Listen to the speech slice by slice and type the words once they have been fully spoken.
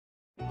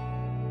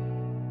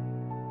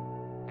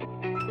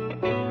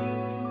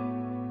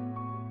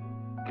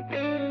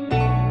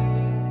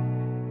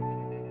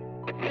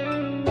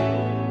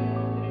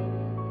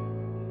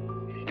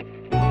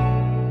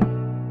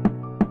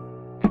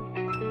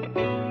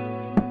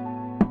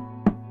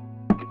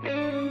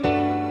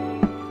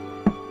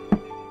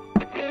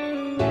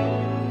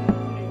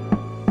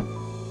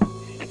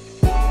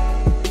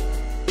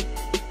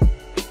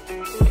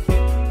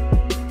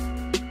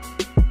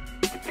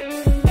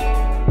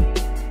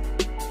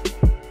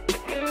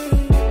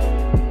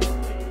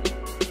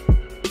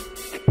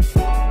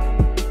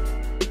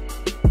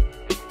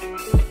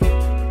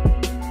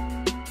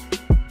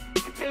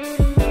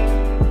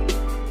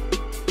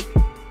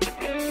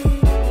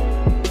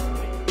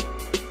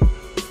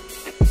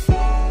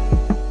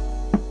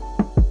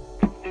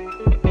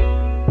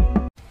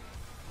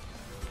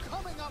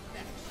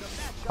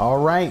All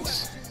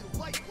right.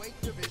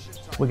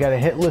 We got a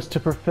hit list to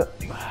fulfill.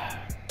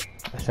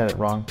 I said it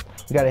wrong.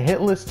 We got a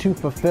hit list to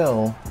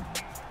fulfill,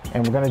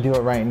 and we're going to do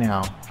it right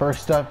now.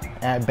 First up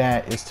at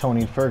bat is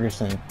Tony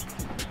Ferguson.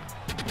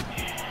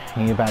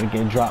 He's about to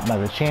get dropped by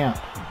the champ.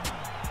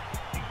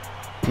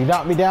 You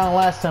knocked me down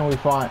last time we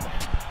fought.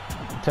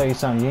 I'll tell you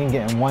something, you ain't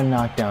getting one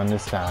knockdown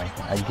this time.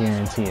 I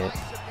guarantee it.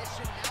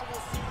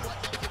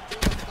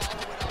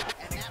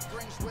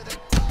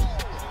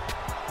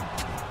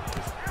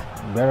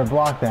 You better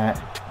block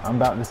that. I'm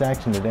about this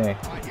action today.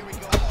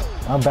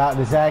 I'm about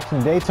this action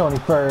today, Tony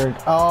Ferg.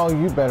 Oh,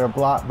 you better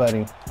block,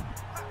 buddy.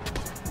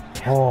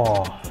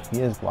 Oh,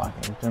 he is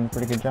blocking. He's doing a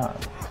pretty good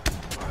job.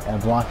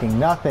 At blocking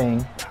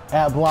nothing.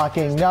 At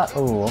blocking not.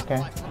 Oh,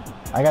 okay.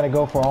 I gotta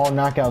go for all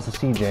knockouts of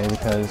CJ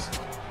because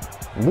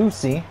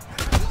Lucy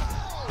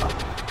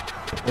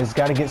has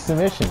got to get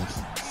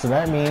submissions. So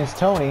that means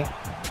Tony,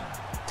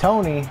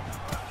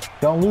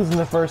 don't lose in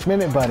the first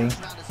minute, buddy.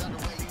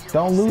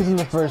 Don't lose in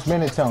the first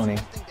minute, Tony.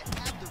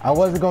 I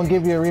wasn't gonna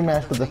give you a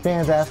rematch, but the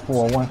fans asked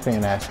for it. One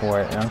fan asked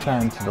for it, and I'm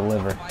trying to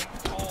deliver.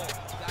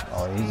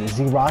 Oh, is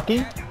he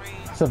Rocky?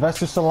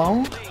 Sylvester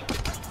Stallone?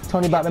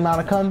 Tony about to mount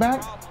a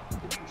comeback?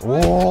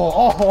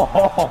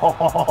 Oh,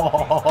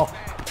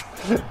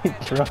 he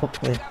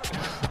drove me.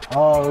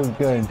 Oh, it was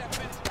good.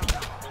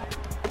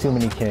 Too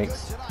many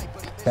kicks.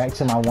 Back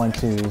to my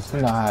 1-2s.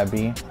 You know how it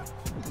be.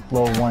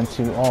 Little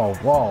 1-2. Oh,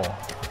 whoa.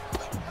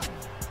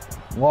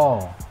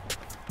 Whoa.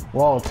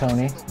 Whoa,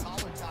 Tony.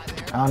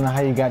 I don't know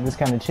how you got this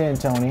kind of chin,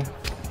 Tony.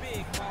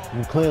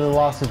 You clearly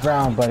lost this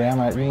round, buddy. You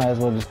might as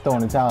well just throw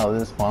in the towel at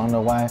this point. I don't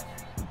know why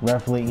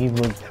referee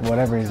Evil,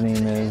 whatever his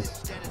name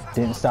is,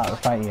 didn't stop the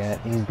fight yet.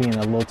 He's being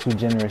a little too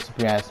generous if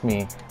you ask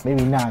me.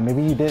 Maybe not.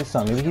 Maybe you did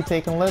something. Maybe he's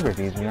taking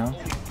liberties, you know?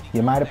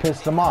 You might have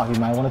pissed him off. You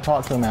might want to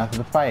talk to him after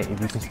the fight if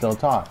you can still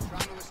talk.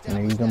 You know,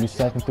 you're going to be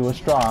sucking through a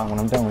straw when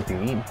I'm done with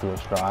you. Eating through a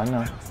straw, I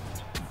know.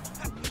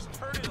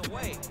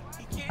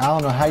 I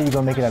don't know how you're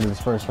going to make it out of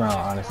this first round,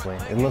 honestly.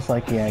 It looks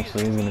like he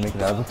actually is going to make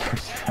it out of the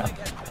first round.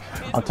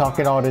 I'm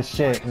talking all this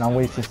shit and I'm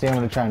wasting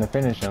stamina trying to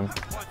finish him.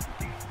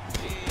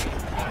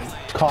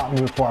 Caught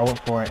me before I went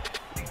for it.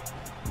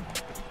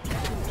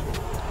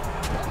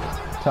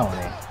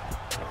 Tony,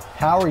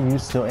 how are you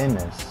still in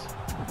this?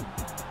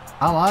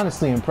 I'm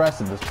honestly impressed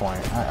at this point.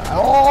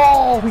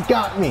 Oh, he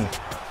got me.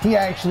 He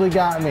actually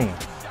got me.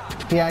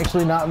 He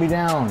actually knocked me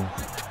down.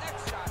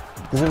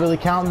 Does it really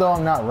count though?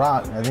 I'm not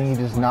rocked. I think he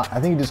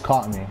just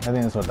caught me. I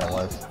think that's what that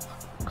was.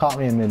 Caught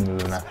me in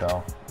mid-move and I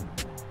fell.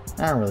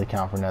 That don't really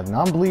count for nothing.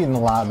 I'm bleeding a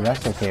lot, but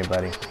that's okay,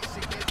 buddy.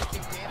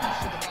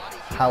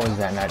 How is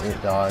that not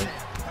it, dog?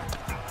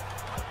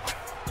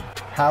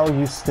 How are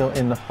you still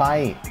in the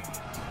fight?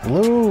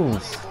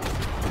 Lose.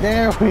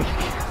 There we go.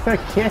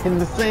 Again,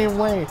 the same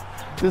way.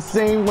 The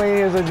same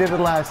way as I did it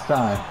last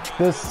time.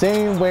 The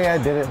same way I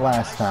did it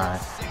last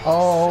time.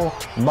 Oh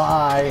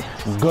my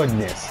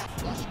goodness.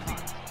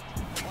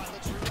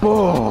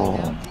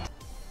 Boom.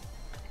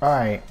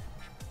 Alright.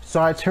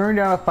 So I turned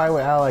down a fight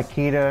with Al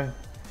Akita.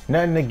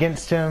 Nothing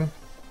against him.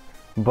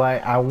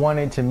 But I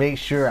wanted to make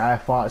sure I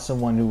fought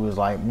someone who was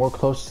like more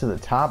close to the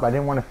top. I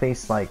didn't want to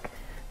face like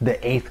the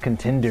 8th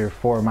contender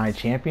for my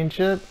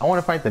championship. I want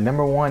to fight the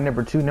number 1,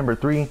 number 2, number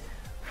 3,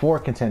 4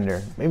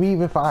 contender. Maybe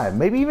even 5.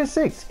 Maybe even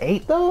 6.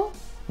 8 though?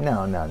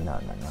 No. Not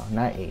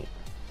 8.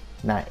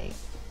 Not 8.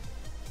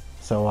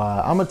 So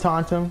I'm going to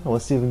taunt him.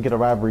 Let's see if we can get a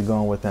rivalry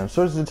going with him.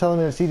 Sources are telling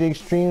me that CJ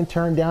Extreme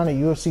turned down a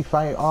UFC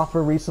fight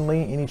offer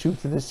recently. Any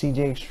truth to this,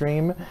 CJ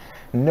Extreme?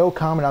 No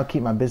comment. I'll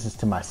keep my business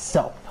to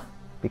myself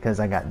because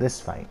I got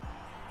this fight.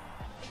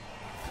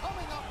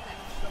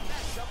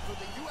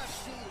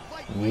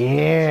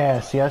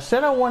 Yeah, see, I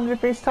said I wanted to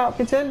face top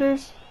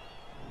contenders.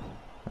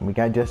 And we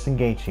got Justin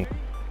Gaethje.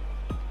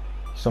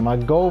 So my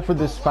goal for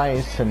this fight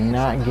is to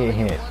not get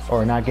hit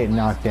or not get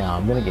knocked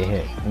down. I'm gonna get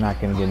hit. I'm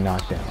not gonna get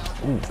knocked down.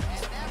 Ooh.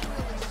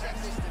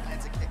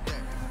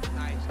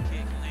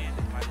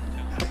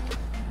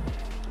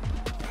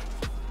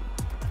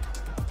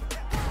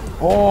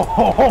 Oh,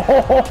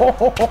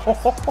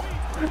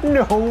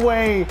 no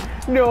way,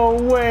 no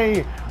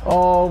way.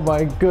 Oh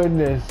my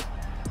goodness.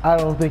 I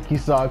don't think he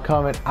saw it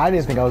coming. I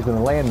didn't think I was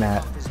gonna land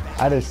that.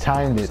 I just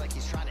timed it.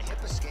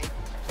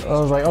 I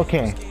was like,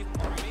 okay,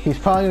 he's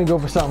probably gonna go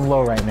for something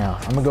low right now.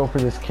 I'm gonna go for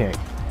this kick.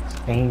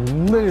 And he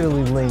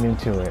literally leaned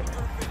into it.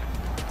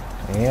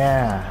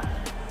 Yeah.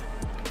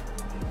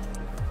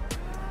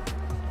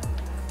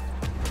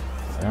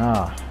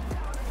 Yeah.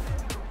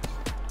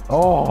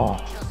 Oh.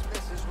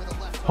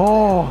 Oh.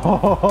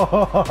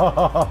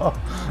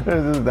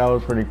 That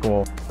was pretty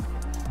cool.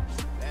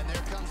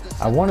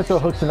 I want to throw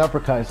hooks and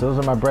uppercuts. Those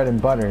are my bread and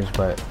butters,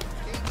 but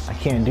I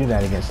can't do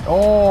that against.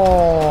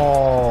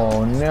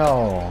 Oh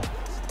no,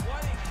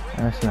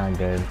 that's not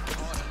good.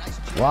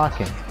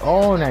 Blocking.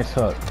 Oh, nice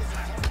hook.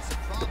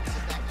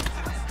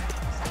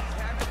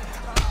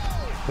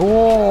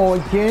 Oh,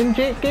 again,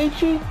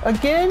 Gaethje?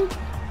 Again?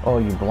 Oh,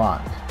 you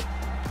blocked.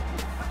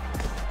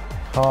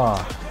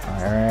 Oh,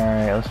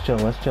 alright, let's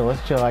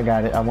chill. I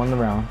got it. I won the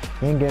round.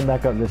 He ain't getting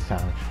back up this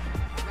time.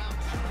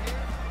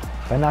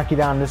 If I knock you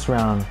down this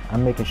round,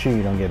 I'm making sure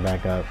you don't get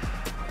back up.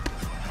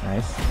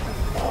 Nice.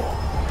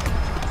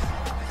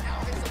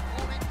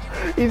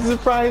 He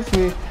surprised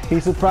me. He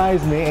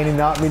surprised me and he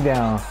knocked me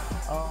down.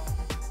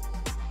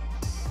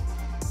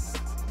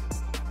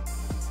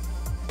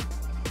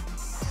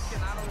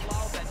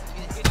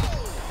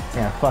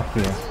 Yeah, fuck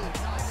you.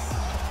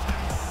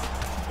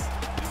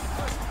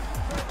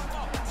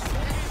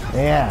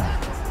 Yeah.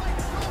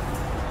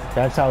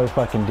 That's how we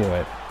fucking do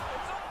it.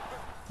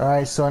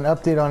 Alright, so an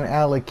update on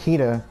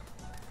Alakita.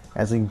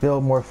 As we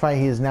build more fight,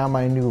 he is now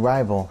my new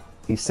rival.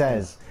 He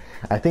says,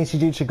 I think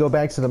CJ should go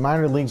back to the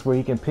minor leagues where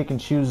he can pick and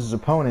choose his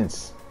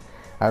opponents.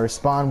 I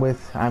respond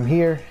with, I'm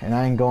here and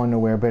I ain't going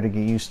nowhere, better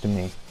get used to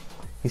me.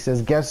 He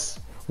says, guess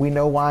we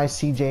know why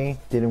CJ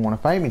didn't want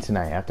to fight me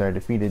tonight after I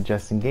defeated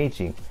Justin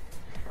Gaethje.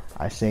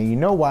 I say, you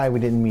know why we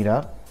didn't meet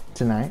up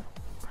tonight,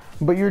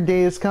 but your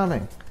day is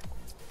coming.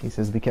 He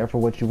says, be careful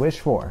what you wish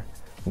for.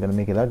 I'm going to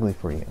make it ugly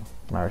for you.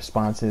 My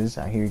response is,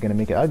 I hear you're going to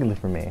make it ugly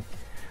for me.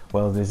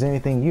 Well, if there's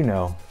anything you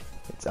know,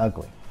 it's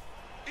ugly.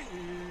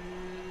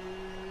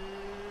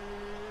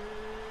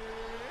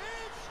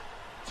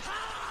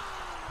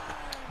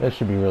 This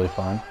should be really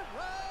fun.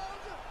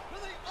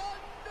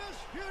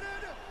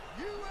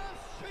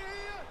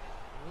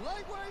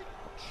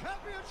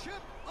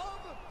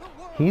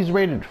 He's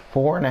rated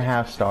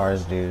 4.5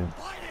 stars, dude.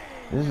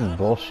 This is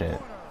bullshit.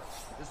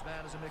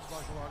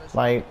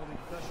 Like,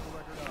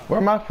 where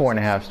are my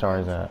 4.5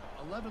 stars at?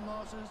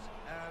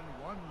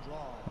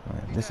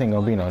 This ain't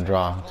gonna be no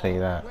draw, I'll tell you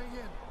that.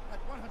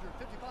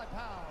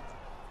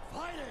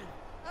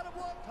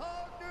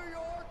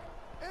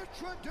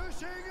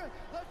 Introducing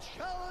the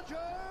challenger,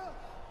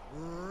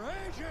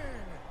 Raging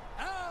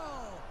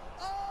Al.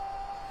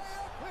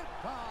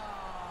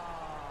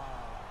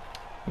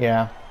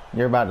 Yeah,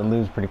 you're about to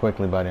lose pretty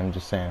quickly, buddy. I'm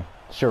just saying.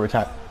 Sure,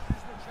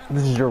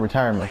 this is your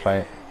retirement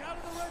fight.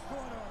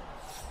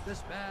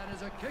 This man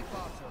is a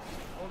kickboxer,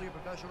 holding a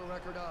professional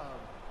record of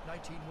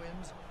 19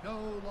 wins, no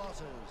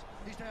losses.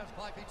 He stands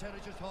 5 feet 10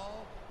 inches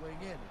tall,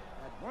 weighing in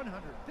at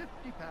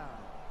 150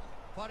 pounds.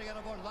 Fighting out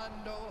of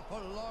Orlando,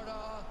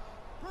 Florida,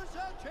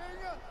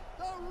 presenting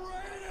the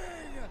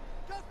reigning,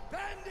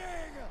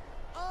 defending,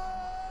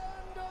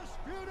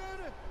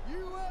 undisputed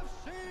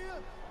UFC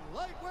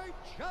lightweight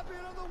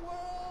champion of the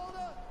world,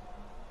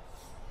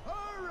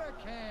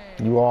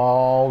 Hurricane. You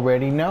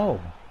already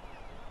know.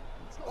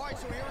 Right,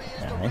 so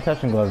yeah, ain't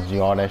touching gloves,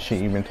 you all that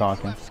shit you've been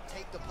talking.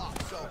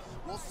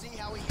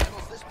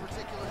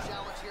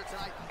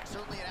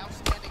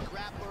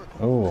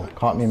 Ooh,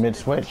 caught me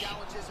mid-switch.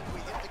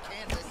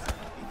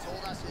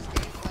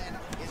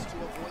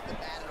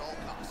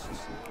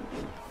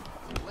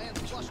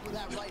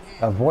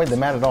 Avoid the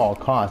mat at all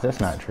costs. That's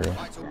not true.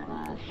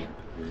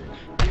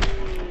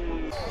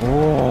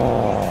 Ooh.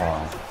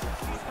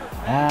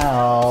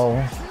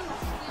 Ow.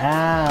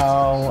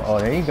 Ow. Oh,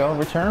 there you go.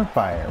 Return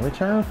fire.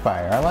 Return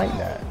fire. I like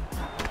that.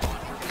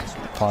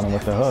 Caught him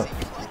with the hook.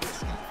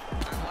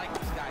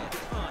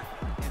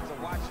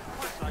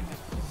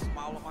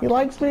 He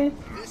likes me?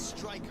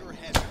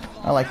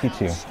 I like you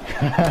too.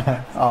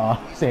 Aw,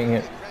 dang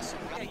it.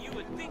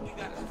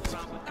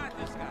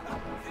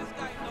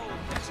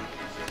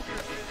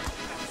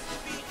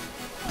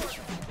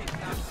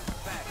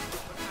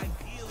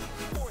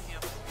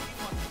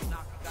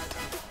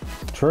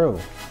 True.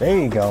 There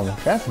you go.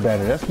 That's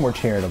better. That's more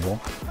charitable.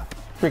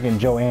 Freaking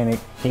Joe Anik,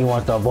 he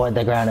wants to avoid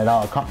the ground at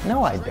all costs.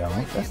 No, I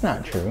don't. That's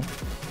not true.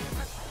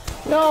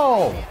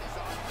 No!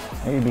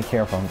 Maybe be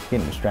careful. I'm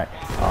getting distracted.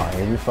 Oh,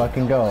 here we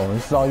fucking go.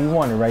 This is all you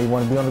wanted, right? You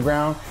want to be on the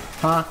ground?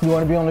 Huh? You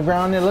want to be on the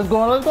ground then? Let's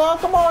go. Let's go.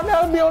 Come on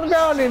now. Let's be on the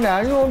ground then now.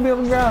 You want to be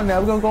on the ground now.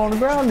 We're going to go on the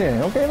ground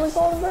then. Okay, let's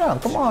go on the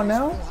ground. Come on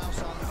now.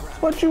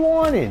 That's what you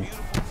wanted.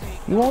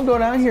 You won't go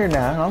down here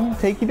now. I'm going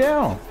to take you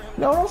down.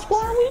 No, don't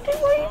squirm. What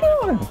are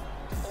you doing?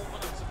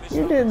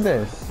 You did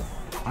this.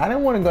 I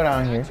didn't want to go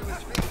down here.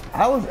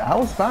 I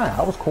was fine.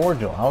 I was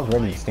cordial. I was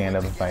ready to stand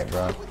up and fight,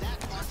 bro.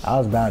 I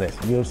was about it.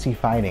 UFC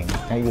fighting,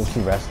 not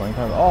UFC wrestling.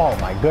 Oh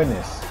my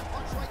goodness.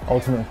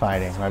 Ultimate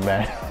fighting. My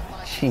bad.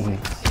 Jeez.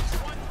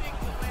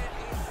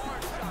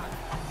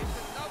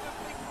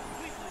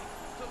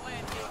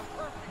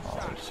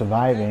 Oh,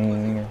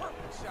 surviving.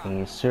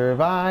 He's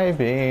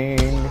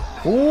surviving.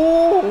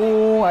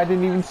 Ooh, I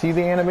didn't even see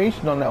the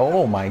animation on that.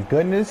 Oh my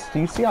goodness. Do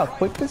you see how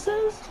quick this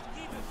is?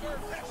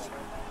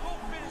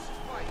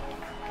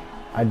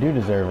 I do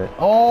deserve it.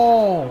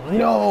 Oh,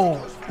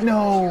 no,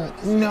 no,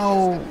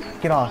 no.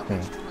 Get off me.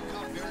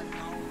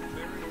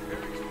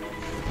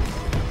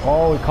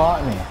 Oh, he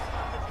caught me.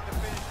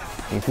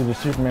 He threw the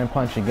Superman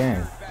punch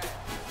again.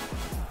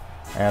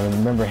 I gotta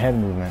remember head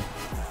movement.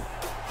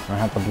 I don't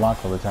have to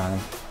block all the time.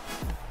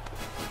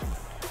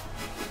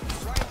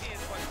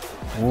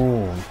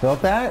 Ooh, you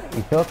felt that?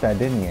 You felt that,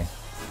 didn't you?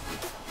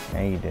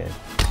 Yeah, you did.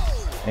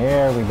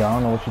 There we go. I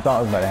don't know what you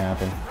thought was about to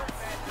happen.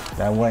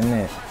 That wasn't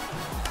it.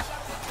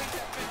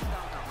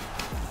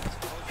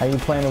 How you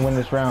planning to win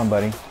this round,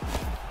 buddy?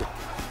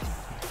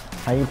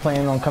 How you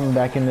planning on coming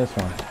back in this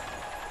one?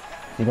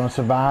 You gonna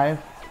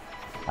survive?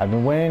 I've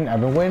been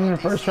winning the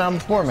first round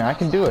before, man. I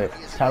can do it.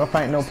 Title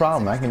fight, no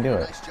problem. I can do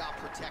it.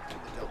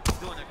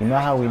 You know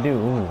how we do.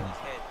 Ooh.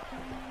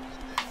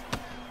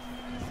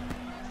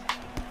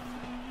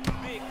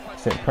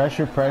 Set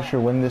pressure, pressure,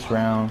 win this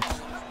round.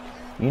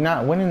 You're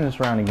not winning this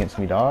round against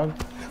me, dog.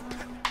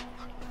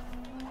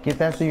 Get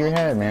that through your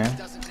head, man.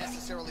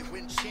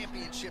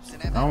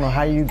 I don't know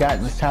how you got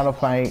this title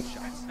fight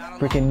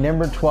freaking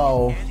number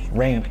 12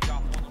 ranked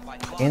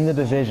in the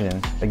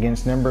division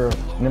against number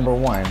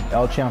 1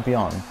 El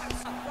Champion.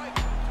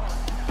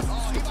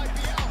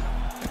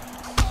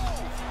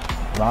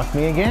 Locked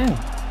me again.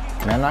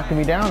 Not knocking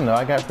me down though.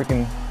 I got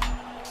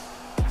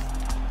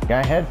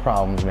head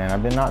problems, man.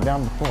 I've been knocked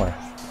down before.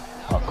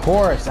 Of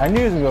course, I knew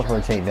he was gonna go for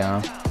a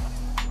takedown.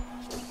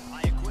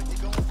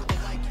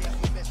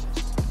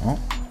 Oh,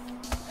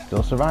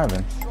 still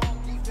surviving.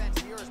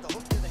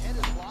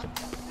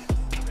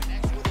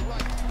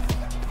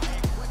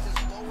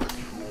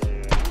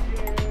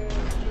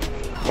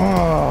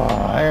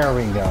 Oh, there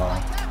we go.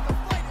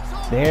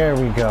 There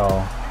we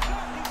go.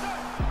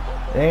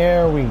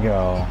 There we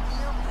go.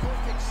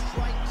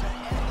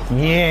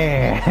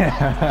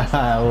 Yeah,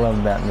 I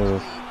love that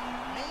move.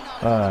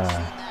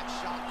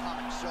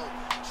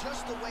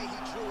 Just the way he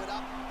drew it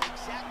up,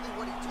 exactly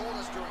what he told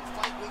us during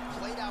fight week,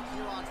 played out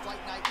here on fight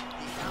night.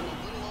 He found a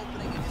little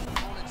opening in his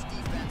opponent's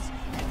defense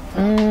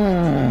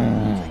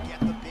and to get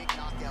the big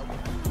knockout.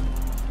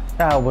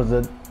 That was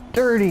a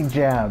dirty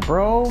jab,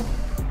 bro.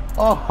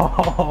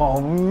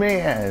 Oh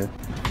man,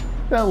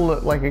 that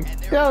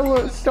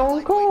looked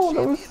stone cold.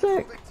 That was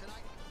sick.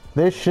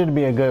 This should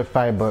be a good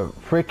fight, but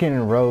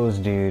freaking Rose,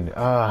 dude.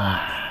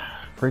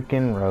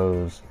 Freaking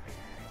Rose.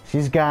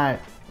 She's got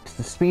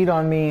the speed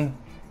on me.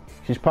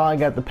 She's probably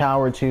got the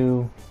power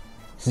too.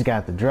 She's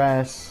got the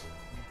dress.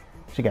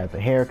 She got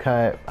the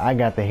haircut. I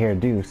got the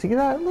hairdo. See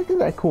that? Look at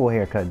that cool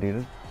haircut,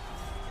 dude.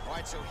 All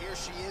right, so here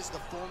she is, the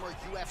former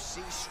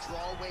UFC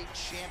strawweight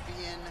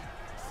champion,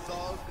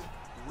 Thug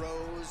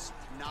Rose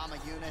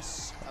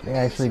Namajunas. They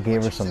actually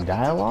gave her some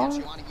dialogue.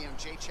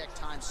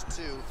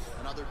 ×2,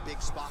 another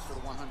big spot for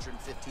the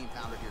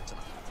 115-pounder here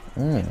tonight.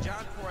 And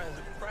John, for as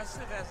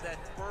impressive as that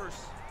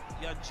first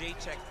young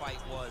Jacek fight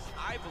was,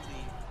 I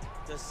believe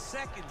the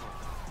second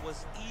one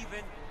was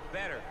even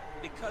better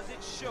because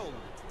it showed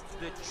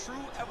the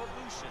true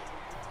evolution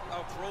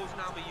of Rose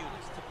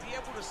Namajunas. To be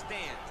able to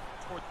stand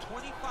for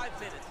 25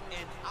 minutes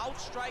and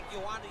outstrike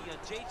Joanna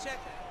Jacek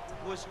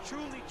was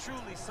truly,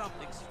 truly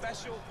something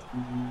special.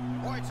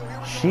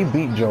 She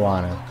beat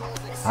Joanna.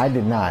 I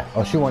did not.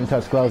 Oh, she wouldn't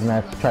touch gloves and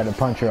I tried to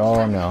punch her.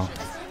 Oh no.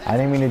 I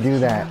didn't mean to do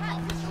that.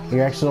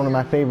 You're actually one of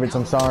my favorites.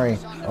 I'm sorry.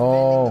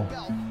 Oh.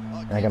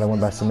 And I gotta win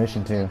by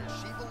submission too.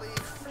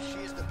 She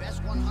is the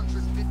best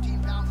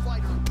 115-pound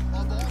fighter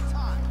of all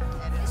time.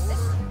 And in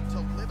order to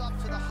live up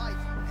to the hype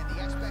and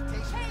the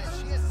expectations that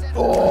she has set,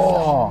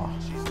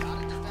 she's got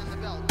to defend the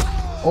belt.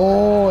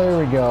 Oh, there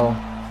we go.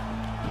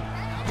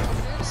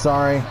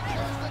 Sorry.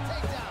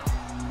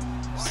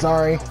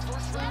 Sorry.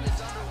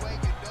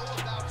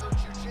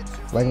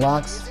 Leg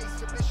locks.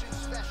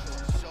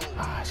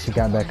 She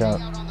got back up.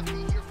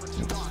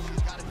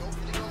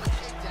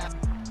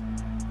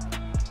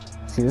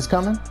 See this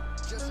coming?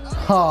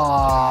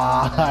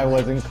 I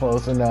wasn't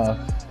close enough.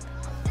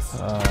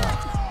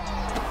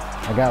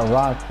 I got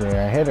rocked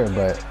there. I hit her,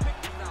 but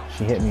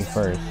she hit me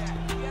first.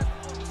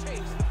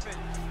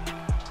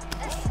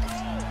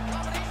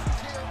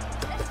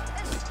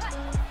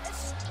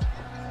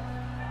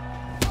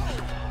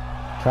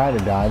 Tried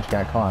to dodge,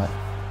 got caught.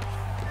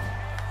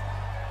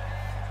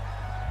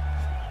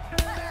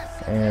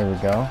 There we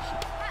go.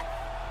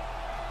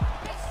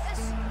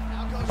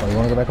 Oh, you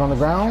want to go back on the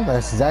ground?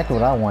 That's exactly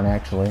what I want,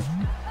 actually.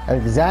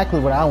 That's exactly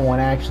what I want,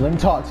 actually. Let me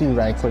talk to you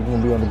right quick. We're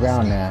going to be on the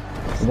ground now.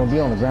 We're going to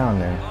be on the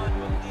ground then.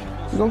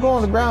 We're going to go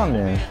on the ground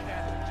then.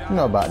 You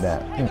know about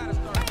that. Nice.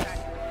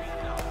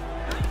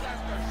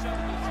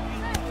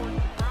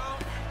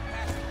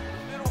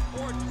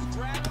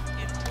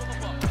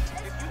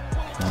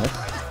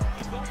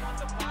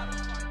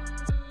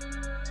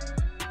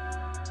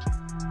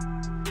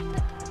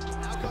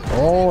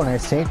 Oh,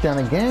 nice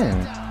takedown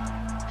again.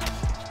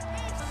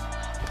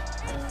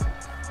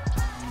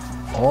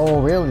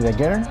 Oh, really? Did I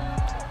get her?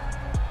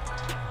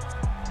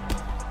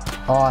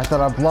 Oh, I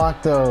thought I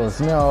blocked those.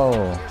 No.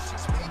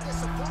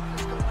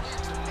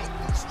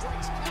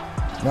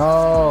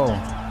 No.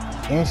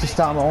 And she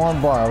stopped my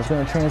arm bar. I was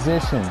going to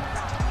transition.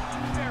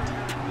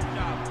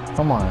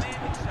 Come on.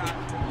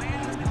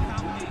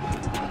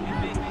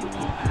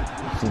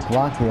 She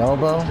blocked the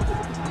elbow.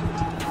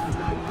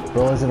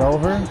 Bro, is it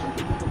over?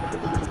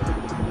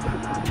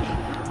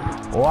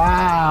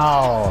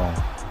 Wow.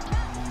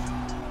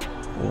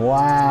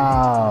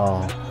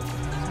 Wow.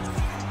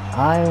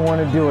 I didn't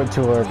want to do it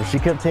to her, but she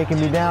kept taking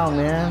me down,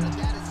 man.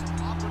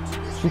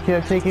 She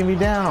kept taking me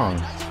down.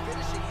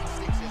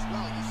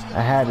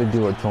 I had to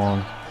do it to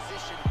him.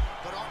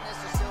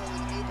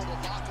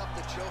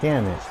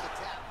 Damn it.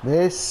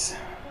 This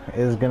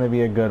is going to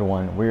be a good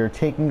one. We're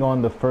taking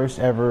on the first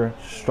ever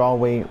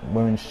strawweight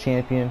women's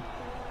champion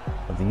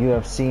of the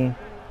UFC.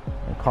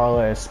 and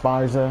Carla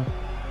Esparza.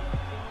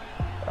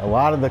 A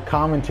lot of the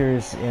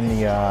commenters in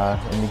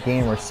the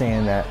game are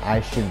saying that I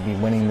should be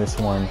winning this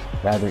one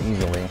rather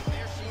easily.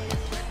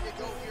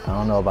 I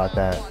don't know about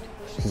that.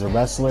 She's a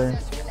wrestler.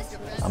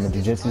 I'm a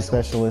jiu-jitsu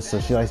specialist, so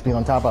she likes being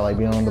on top. I like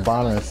being on the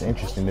bottom. It's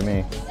interesting to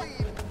me.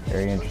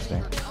 Very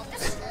interesting.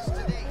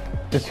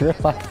 Just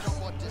realized.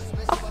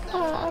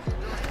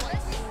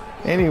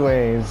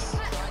 Anyways.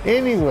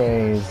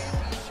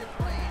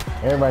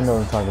 Everybody knows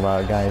what I'm talking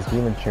about, guys. Be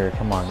mature.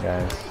 Come on,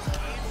 guys.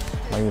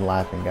 Why are you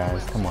laughing,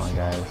 guys? Come on,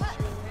 guys.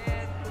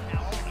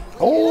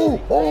 Oh,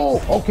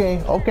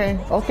 okay.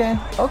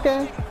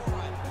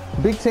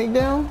 Big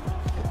takedown.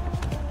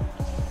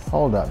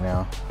 Hold up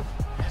now.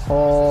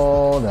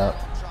 Hold up.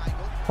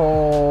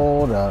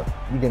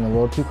 You're getting a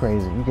little too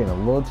crazy. You're getting a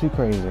little too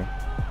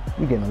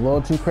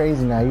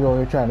crazy now. You over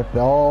here trying to.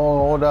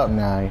 Oh, hold up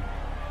now. Ain't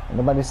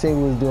nobody say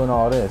we was doing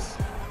all this.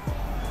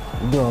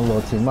 You're doing a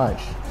little too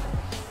much.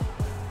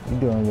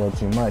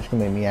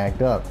 Gonna make me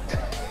act up.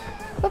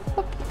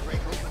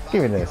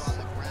 Give me this.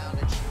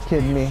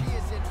 Kidding me?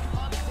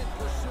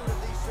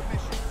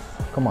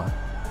 Come on.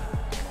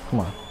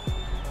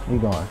 Where you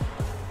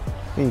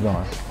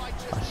going?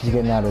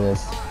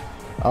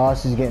 Oh,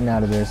 she's getting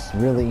out of this.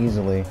 Really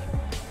easily.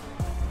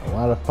 A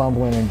lot of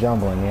fumbling and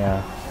jumbling,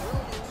 yeah.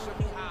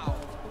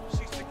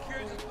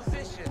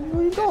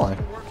 Where you going?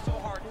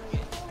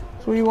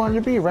 That's where you wanted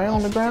to be, right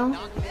on the ground?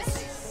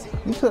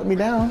 You put me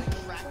down.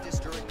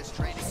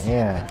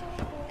 Yeah.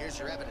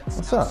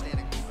 What's up?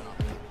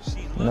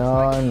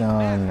 No.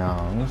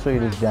 Let me show you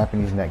this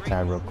Japanese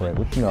necktie real quick.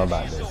 What you know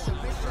about this?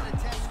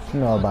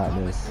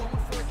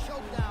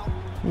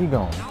 Where you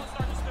going?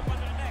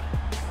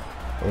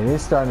 It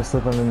is starting to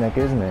slip on the neck,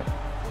 isn't it?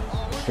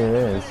 Sure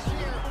is.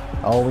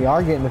 Oh, we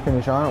are getting the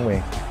finish, aren't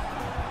we?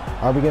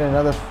 Are we getting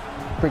another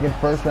freaking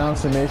first round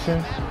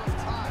submission?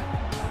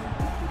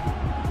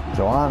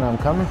 Joanna, I'm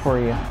coming for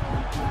you.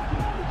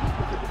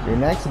 You're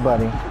next,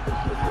 buddy.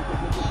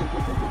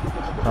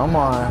 Come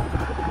on.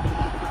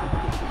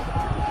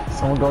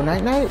 Someone go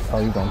night-night? Oh,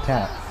 you gonna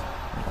tap.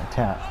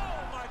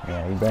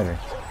 Yeah, you better.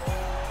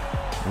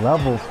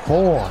 Level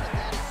 4.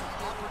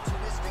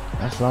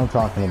 That's what I'm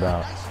talking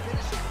about.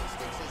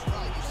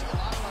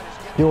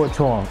 Do it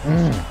to him.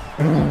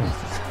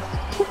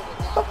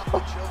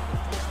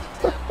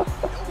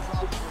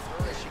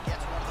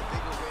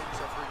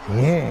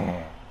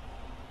 Yeah.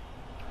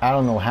 I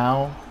don't know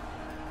how.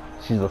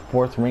 She's a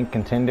 4th ranked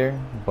contender,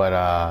 but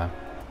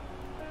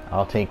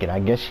I'll take it. I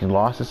guess she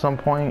lost at some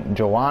point.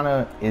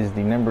 Joanna is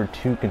the number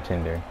 2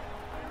 contender,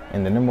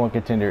 and the number 1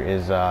 contender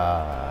is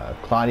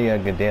Claudia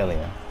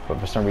Gadelha. But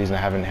for some reason, I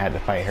haven't had to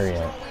fight her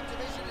yet.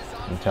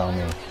 You tell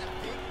me.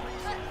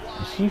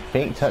 Did she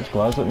fake touch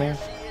gloves with me?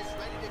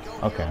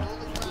 Okay.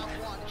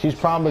 She's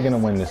probably gonna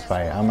win this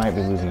fight. I might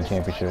be losing the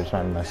championship. It's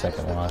probably my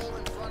 2nd loss.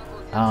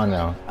 I don't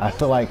know. I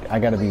feel like I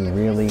gotta be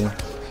really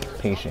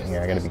patient here.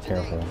 I gotta be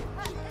careful.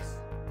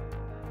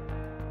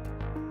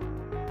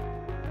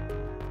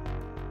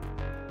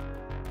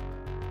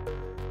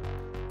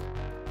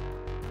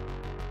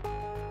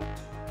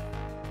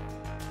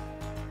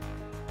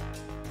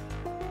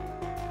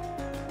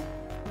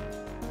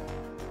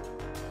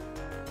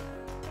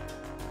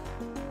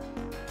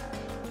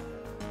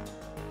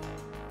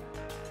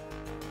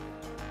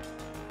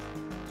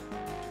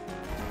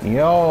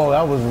 Yo,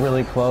 that was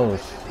really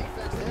close.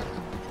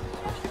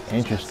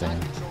 Interesting.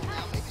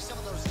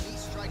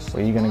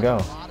 Where you gonna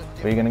go?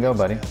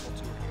 Buddy?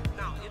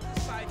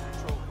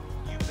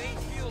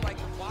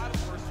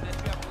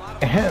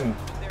 Ahem.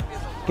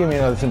 Give me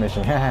another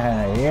submission.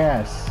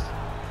 Yes.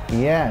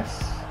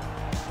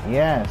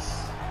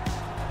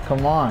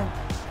 Come on.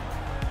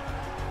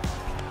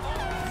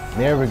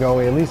 There we go.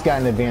 We at least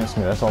got an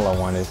advancement. That's all I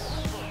wanted.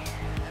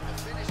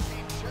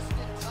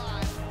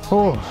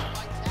 Whew.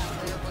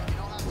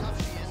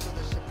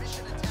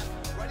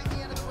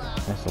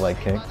 That's a leg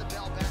kick.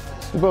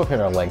 We both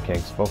hit our leg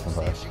kicks, both of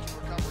us.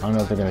 I don't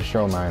know if they're gonna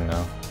show mine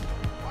though.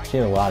 She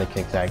had a lot of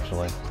kicks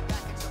actually.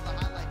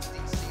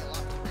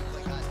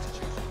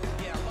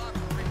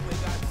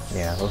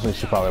 Yeah, looks like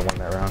she probably won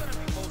that round.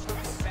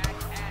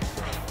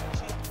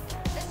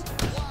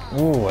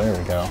 Ooh, there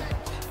we go.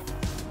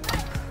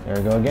 There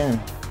we go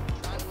again.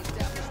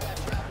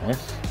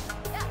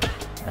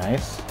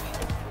 Nice.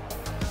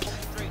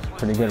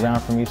 Pretty good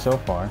round for me so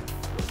far.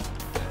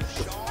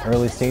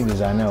 Early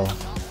stages, I know.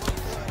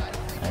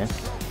 Nice.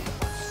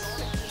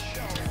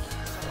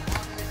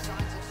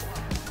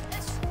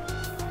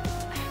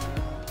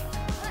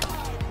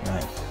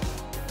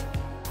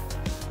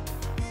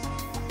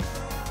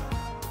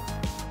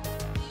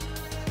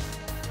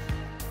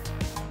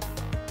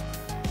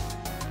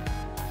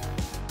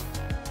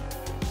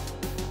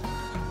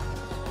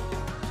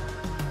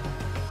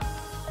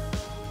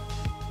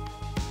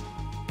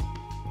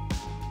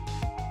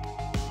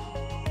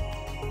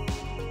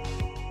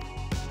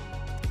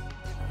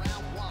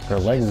 Her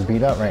leg is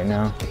beat up right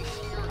now.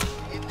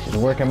 She's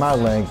working my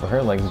leg, but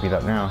her leg's beat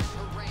up now.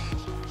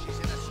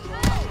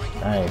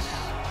 Nice.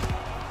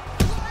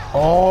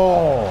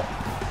 Oh!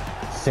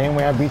 Same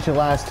way I beat you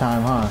last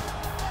time, huh?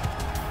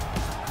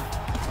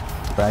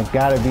 But I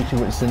gotta beat you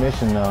with a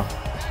submission, though.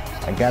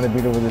 I gotta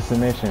beat her with a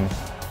submission.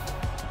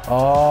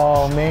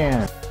 Oh,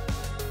 man.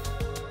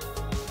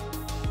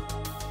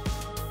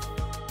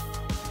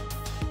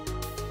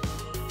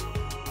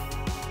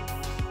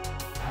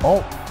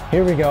 Oh,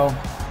 here we go.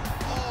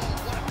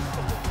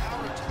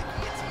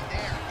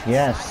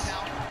 Yes.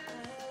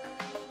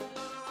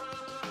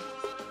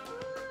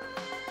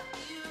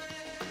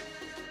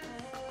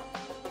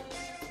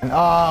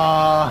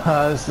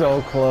 And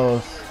so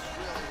close.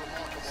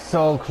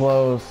 So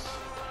close.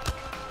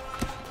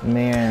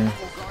 Man.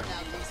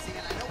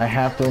 I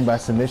have to win by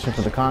submission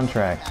for the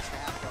contract.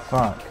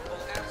 Fuck.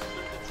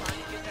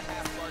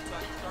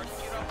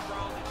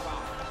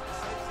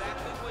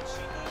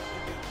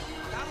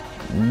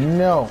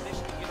 No.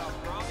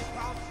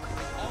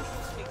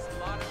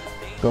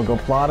 Go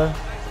Plata.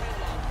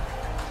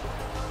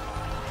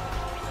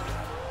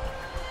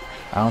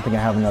 I don't think I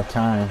have enough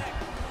time.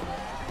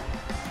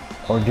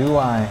 Or do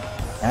I?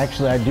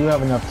 Actually, I do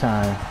have enough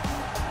time.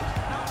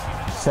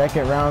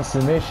 Second round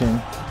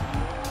submission.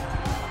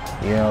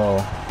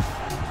 Yo.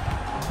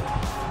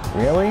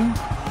 Really?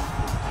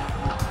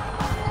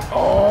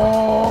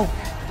 Oh!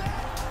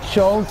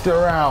 Choked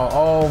her out.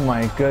 Oh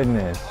my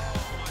goodness.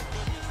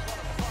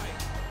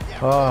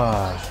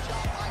 Oh.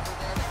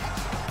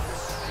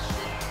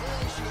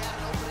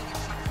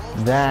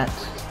 That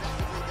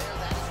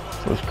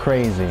was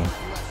crazy.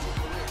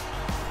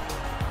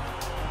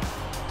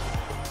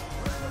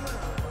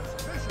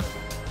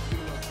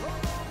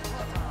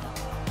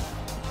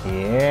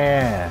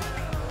 Yeah.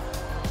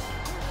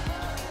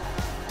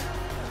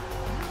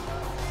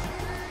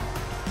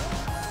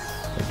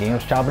 The game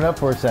was chopping up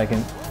for a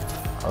second.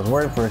 I was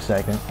worried for a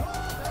second.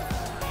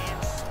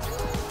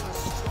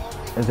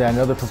 Is that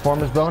another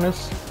performance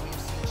bonus?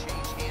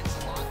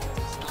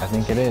 I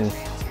think it is.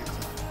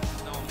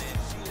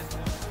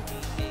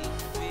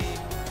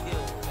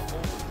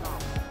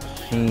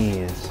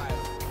 Jeez.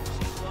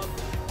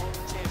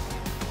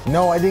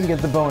 No, I didn't get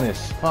the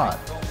bonus. Fuck.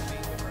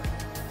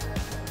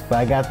 But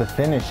I got the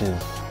finishes.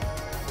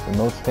 The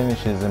most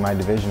finishes in my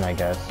division, I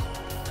guess.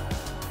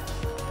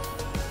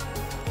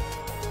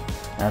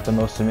 Not the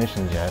most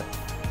submissions yet.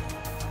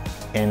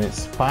 And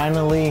it's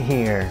finally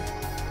here.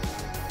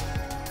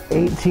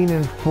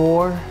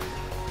 18-4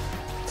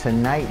 to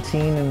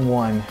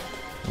 19-1.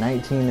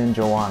 19 in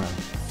Joanna.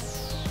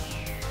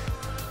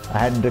 I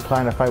had to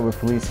decline a fight with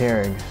Felice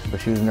Herrig, but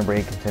she was the number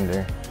 8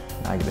 contender.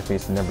 Now I get to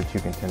face the number 2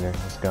 contender.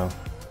 Let's go.